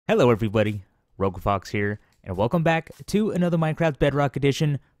Hello everybody, RogueFox here, and welcome back to another Minecraft Bedrock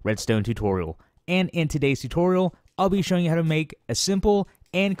Edition Redstone tutorial. And in today's tutorial, I'll be showing you how to make a simple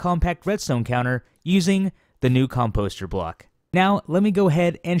and compact redstone counter using the new composter block. Now, let me go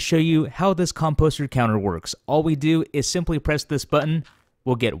ahead and show you how this composter counter works. All we do is simply press this button.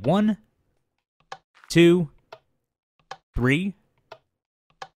 We'll get 1, 2, 3,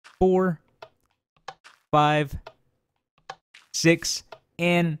 4, 5, 6,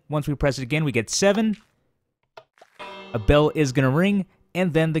 and once we press it again, we get 7. A bell is going to ring,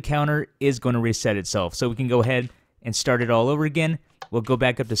 and then the counter is going to reset itself. So we can go ahead and start it all over again. We'll go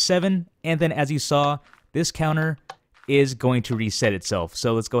back up to 7, and then as you saw, this counter is going to reset itself.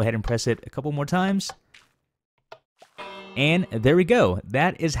 So let's go ahead and press it a couple more times. And there we go.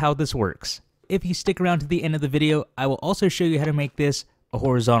 That is how this works. If you stick around to the end of the video, I will also show you how to make this a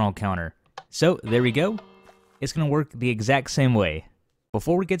horizontal counter. So there we go. It's going to work the exact same way.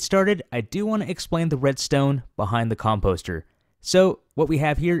 Before we get started, I do want to explain the redstone behind the composter. So what we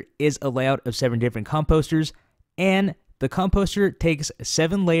have here is a layout of 7 different composters, and the composter takes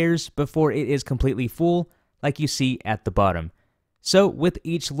 7 layers before it is completely full, like you see at the bottom. So with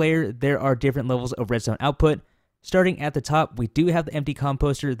each layer, there are different levels of redstone output. Starting at the top, we do have the empty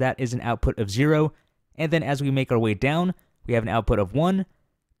composter that is an output of 0, and then as we make our way down, we have an output of 1,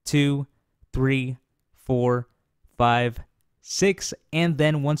 2, 3, 4, 5, 6, and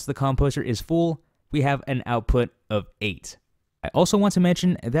then once the composter is full, we have an output of 8. I also want to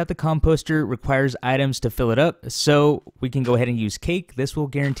mention that the composter requires items to fill it up, so we can go ahead and use cake. This will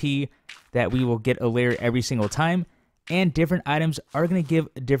guarantee that we will get a layer every single time, and different items are going to give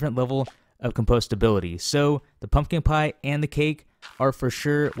a different level of compostability. So the pumpkin pie and the cake are for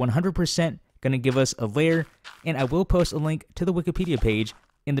sure 100% going to give us a layer, and I will post a link to the Wikipedia page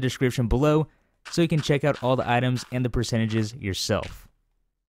in the description below, so you can check out all the items and the percentages yourself.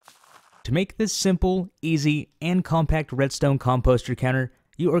 To make this simple, easy, and compact redstone composter counter,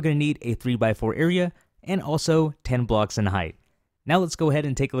 you are going to need a 3x4 area and also 10 blocks in height. Now let's go ahead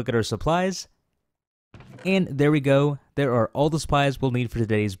and take a look at our supplies. And there we go, there are all the supplies we'll need for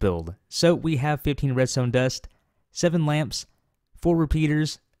today's build. So we have 15 redstone dust, 7 lamps, 4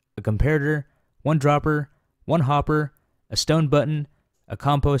 repeaters, a comparator, 1 dropper, 1 hopper, a stone button, a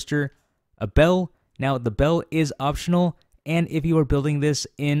composter, a bell. Now the bell is optional, and if you are building this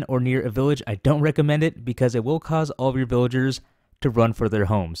in or near a village, I don't recommend it because it will cause all of your villagers to run for their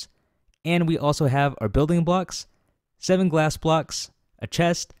homes. And we also have our building blocks, 7 glass blocks, a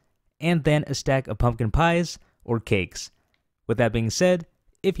chest, and then a stack of pumpkin pies or cakes. With that being said,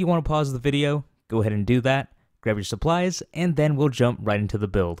 if you want to pause the video, go ahead and do that, grab your supplies, and then we'll jump right into the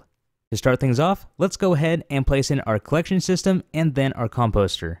build. To start things off, let's go ahead and place in our collection system and then our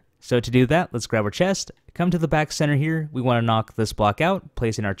composter. So to do that, let's grab our chest, come to the back center here, we want to knock this block out,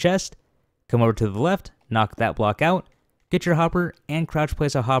 place in our chest, come over to the left, knock that block out, get your hopper, and crouch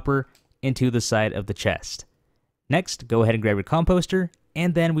place a hopper into the side of the chest. Next, go ahead and grab your composter,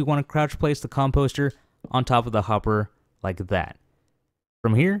 and then we want to crouch place the composter on top of the hopper like that.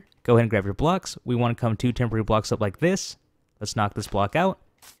 From here, go ahead and grab your blocks, we want to come 2 temporary blocks up like this, let's knock this block out,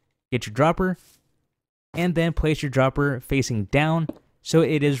 get your dropper, and then place your dropper facing down, so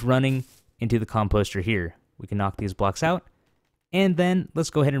it is running into the composter here. We can knock these blocks out. And then let's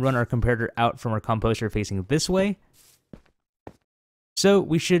go ahead and run our comparator out from our composter facing this way. So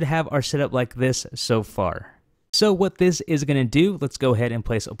we should have our setup like this so far. So what this is going to do, let's go ahead and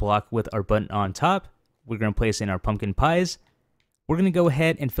place a block with our button on top. We're going to place in our pumpkin pies. We're going to go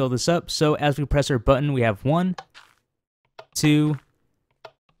ahead and fill this up. So as we press our button, we have 1, 2,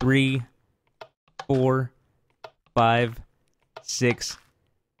 3, 4, 5, 6,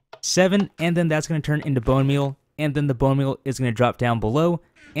 7, and then that's going to turn into bone meal, and then the bone meal is going to drop down below,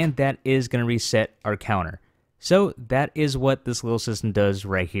 and that is going to reset our counter. So that is what this little system does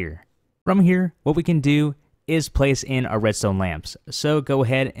right here. From here, what we can do is place in our redstone lamps. So go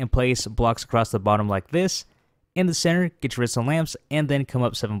ahead and place blocks across the bottom like this. In the center, get your redstone lamps, and then come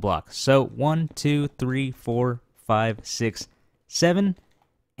up 7 blocks. So 1, 2, 3, 4, 5, 6, 7,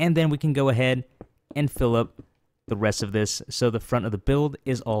 and then we can go ahead and fill up the rest of this, so the front of the build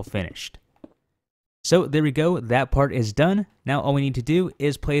is all finished. So there we go, that part is done. Now all we need to do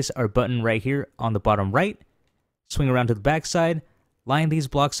is place our button right here on the bottom right, swing around to the back side, line these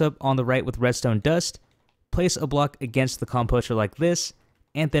blocks up on the right with redstone dust, place a block against the composter like this,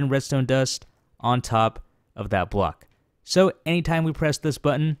 and then redstone dust on top of that block. So anytime we press this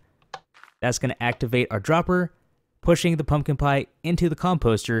button, that's going to activate our dropper, pushing the pumpkin pie into the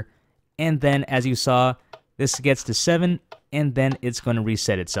composter, and then as you saw, this gets to 7, and then it's going to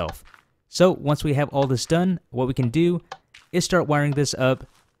reset itself. So once we have all this done, what we can do is start wiring this up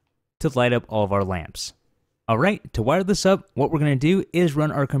to light up all of our lamps. Alright, to wire this up, what we're going to do is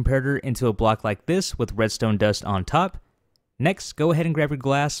run our comparator into a block like this with redstone dust on top. Next, go ahead and grab your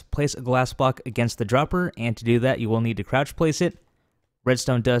glass, place a glass block against the dropper, and to do that you will need to crouch place it.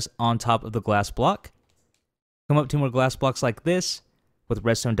 Redstone dust on top of the glass block. Come up 2 more glass blocks like this, with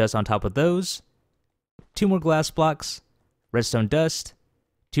redstone dust on top of those. 2 more glass blocks, redstone dust,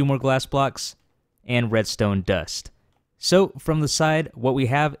 2 more glass blocks, and redstone dust. So from the side, what we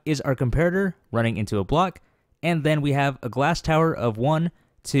have is our comparator running into a block, and then we have a glass tower of 1,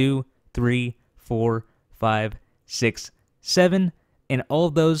 2, 3, 4, 5, 6, 7, and all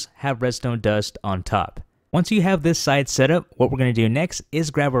of those have redstone dust on top. Once you have this side set up, what we're going to do next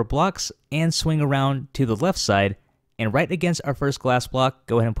is grab our blocks and swing around to the left side, and right against our first glass block,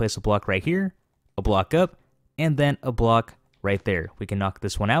 go ahead and place a block right here, a block up, and then a block right there. We can knock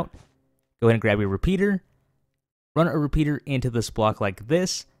this one out. Go ahead and grab your repeater, run a repeater into this block like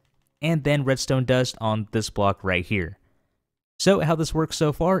this, and then redstone dust on this block right here. So how this works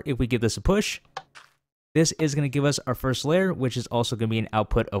so far, if we give this a push, this is going to give us our first layer, which is also going to be an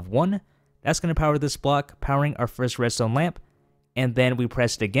output of 1. That's going to power this block, powering our first redstone lamp, and then we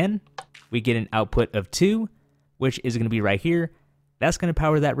press it again. We get an output of 2, which is going to be right here. That's going to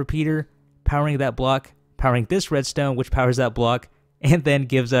power that repeater, powering that block, powering this redstone, which powers that block, and then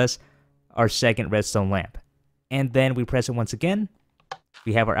gives us our second redstone lamp. And then we press it once again.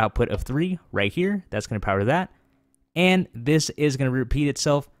 We have our output of 3 right here. That's going to power that. And this is going to repeat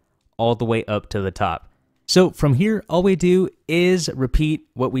itself all the way up to the top. So from here, all we do is repeat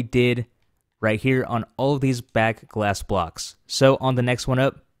what we did right here on all of these back glass blocks. So on the next one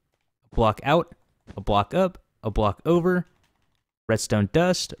up, a block out, a block up, a block over, redstone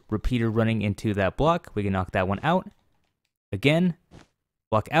dust, repeater running into that block. We can knock that one out. Again,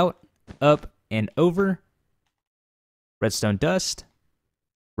 block out, up, and over, redstone dust,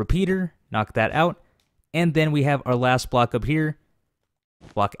 repeater, knock that out, and then we have our last block up here,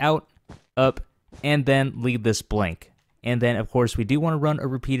 block out, up, and then leave this blank. And then, of course, we do want to run a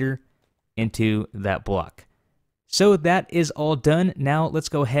repeater into that block. So that is all done. Now let's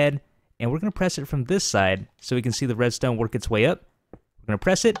go ahead and we're going to press it from this side so we can see the redstone work its way up. We're going to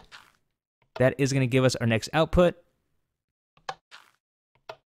press it. That is going to give us our next output.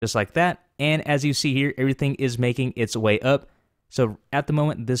 Just like that. And as you see here, everything is making its way up. So at the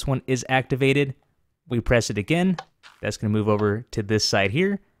moment, this one is activated. We press it again. That's going to move over to this side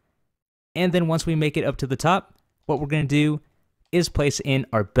here. And then once we make it up to the top, what we're going to do is place in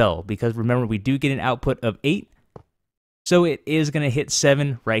our bell. Because remember, we do get an output of 8. So it is going to hit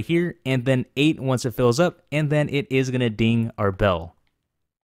 7 right here. And then 8 once it fills up. And then it is going to ding our bell.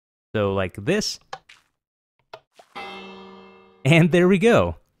 So like this. And there we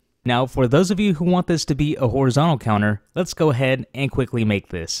go. Now, for those of you who want this to be a horizontal counter, let's go ahead and quickly make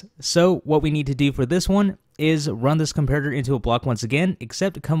this. So what we need to do for this one is run this comparator into a block once again,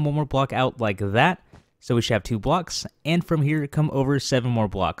 except come one more block out like that. So we should have 2 blocks, and from here, come over 7 more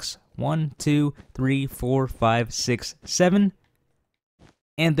blocks. 1, 2, 3, 4, 5, 6, 7.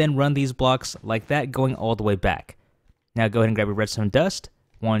 And then run these blocks like that, going all the way back. Now go ahead and grab your redstone dust.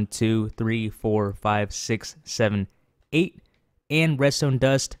 1, 2, 3, 4, 5, 6, 7, 8. And redstone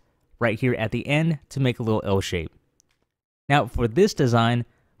dust right here at the end to make a little L shape. Now for this design,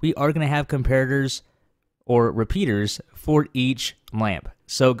 we are going to have comparators or repeaters for each lamp.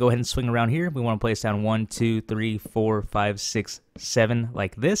 So go ahead and swing around here. We want to place down 1, 2, 3, 4, 5, 6, 7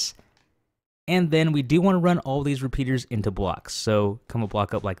 like this. And then we do want to run all these repeaters into blocks. So come a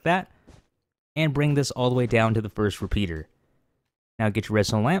block up like that and bring this all the way down to the first repeater. Now get your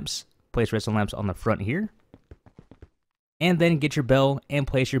redstone lamps, place redstone lamps on the front here. And then get your bell and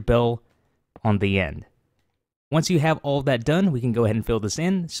place your bell on the end. Once you have all of that done, we can go ahead and fill this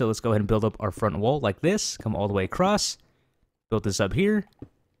in. So let's go ahead and build up our front wall like this. Come all the way across. Build this up here.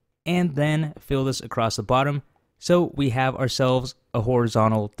 And then fill this across the bottom. So we have ourselves a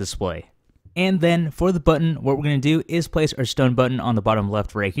horizontal display. And then for the button, what we're going to do is place our stone button on the bottom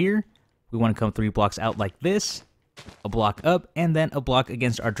left right here. We want to come 3 blocks out like this. A block up. And then a block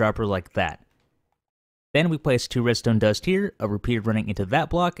against our dropper like that. Then we place 2 redstone dust here, a repeater running into that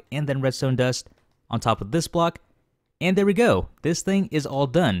block, and then redstone dust on top of this block. And there we go. This thing is all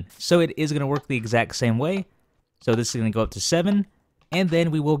done. So it is going to work the exact same way. So this is going to go up to 7, and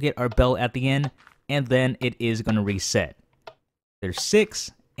then we will get our bell at the end, and then it is going to reset. There's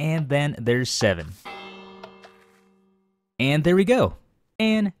 6, and then there's 7. And there we go.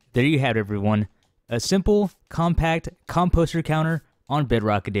 And there you have it, everyone. A simple, compact composter counter on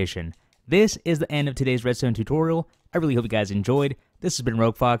Bedrock Edition. This is the end of today's redstone tutorial. I really hope you guys enjoyed. This has been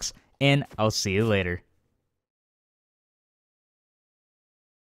Rogue Fox, and I'll see you later.